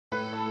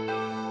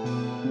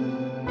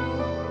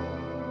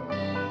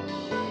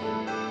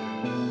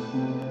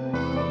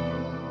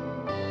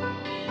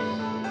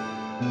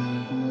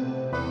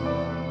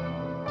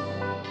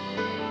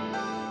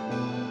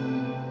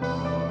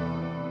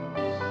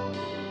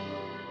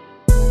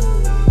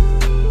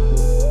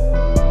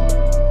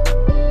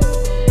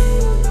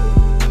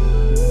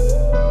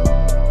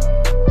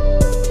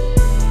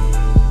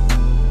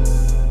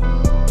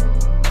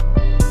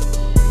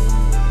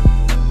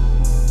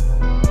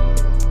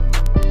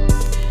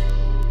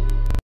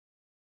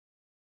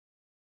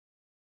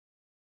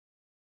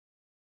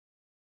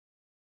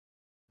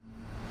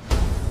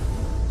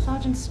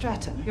Sergeant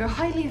Stratton. You're a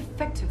highly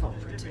effective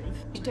operative.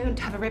 You don't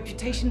have a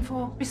reputation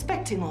for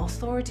respecting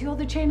authority or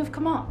the chain of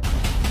command.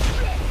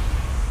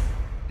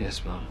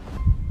 Yes, Mom.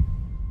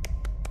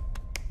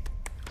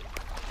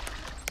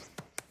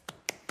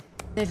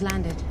 They've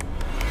landed.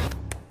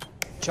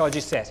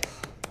 Charges set.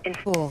 In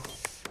 4.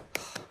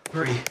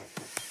 3,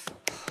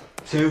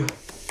 2,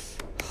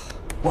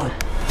 1.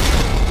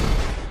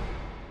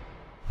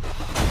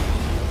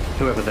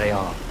 Whoever they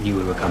are knew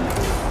we were coming.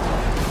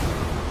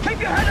 Keep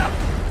your head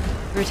up!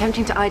 We're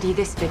attempting to ID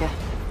this figure.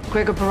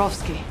 Gregor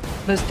Barovski,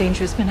 most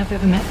dangerous man I've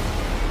ever met.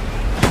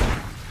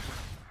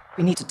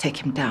 We need to take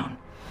him down.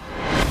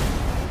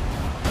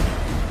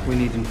 We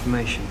need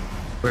information.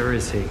 Where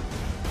is he?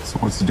 So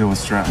what's the deal with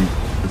Stratton?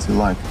 What's he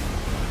like?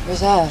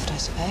 Reserved, I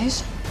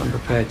suppose. I'm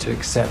prepared to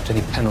accept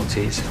any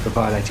penalties for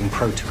violating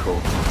protocol.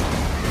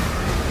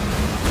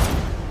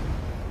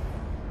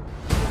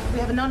 We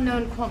have an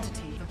unknown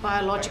quantity of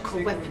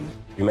biological weapon.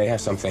 You may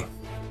have something.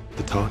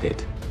 The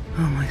target.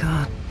 Oh my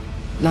God.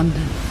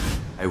 London.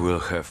 I will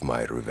have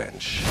my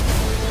revenge.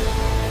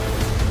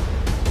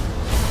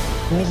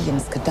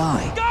 Millions could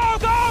die. Go!